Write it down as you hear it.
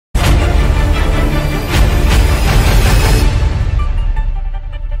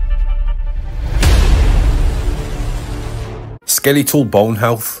Skeletal bone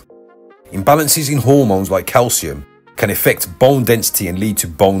health. Imbalances in hormones like calcium can affect bone density and lead to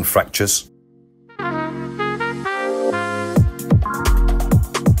bone fractures.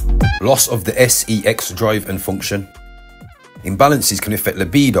 Loss of the s.e.x. drive and function. Imbalances can affect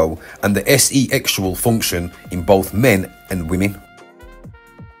libido and the s.e.x.ual function in both men and women.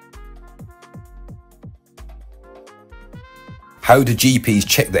 How do GPs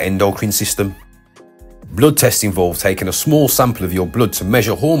check the endocrine system? Blood tests involve taking a small sample of your blood to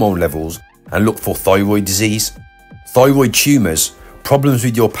measure hormone levels and look for thyroid disease, thyroid tumors, problems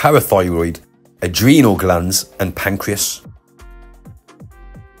with your parathyroid, adrenal glands and pancreas.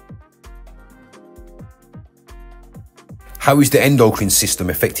 How is the endocrine system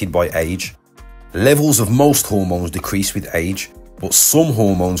affected by age? Levels of most hormones decrease with age, but some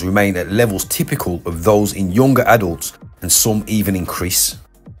hormones remain at levels typical of those in younger adults and some even increase.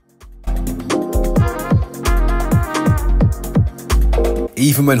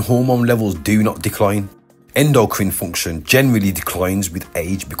 Even when hormone levels do not decline, endocrine function generally declines with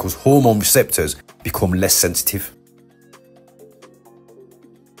age because hormone receptors become less sensitive.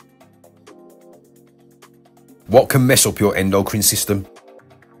 What can mess up your endocrine system?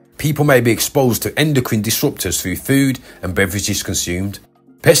 People may be exposed to endocrine disruptors through food and beverages consumed,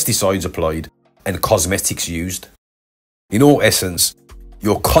 pesticides applied, and cosmetics used. In all essence,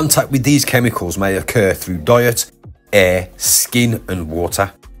 your contact with these chemicals may occur through diet, air, skin and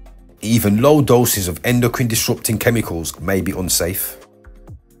water. Even low doses of endocrine disrupting chemicals may be unsafe.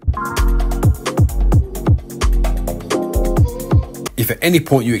 If at any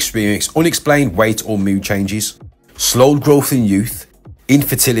point you experience unexplained weight or mood changes, slowed growth in youth,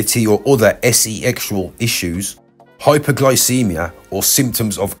 infertility or other s.e.x.ual issues, hyperglycemia or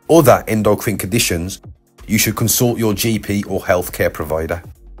symptoms of other endocrine conditions, you should consult your GP or healthcare provider.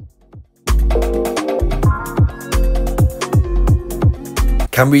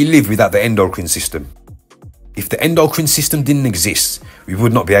 Can we live without the endocrine system? If the endocrine system didn't exist, we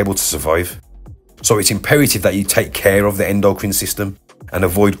would not be able to survive. So it's imperative that you take care of the endocrine system and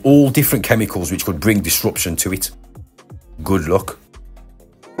avoid all different chemicals which could bring disruption to it. Good luck.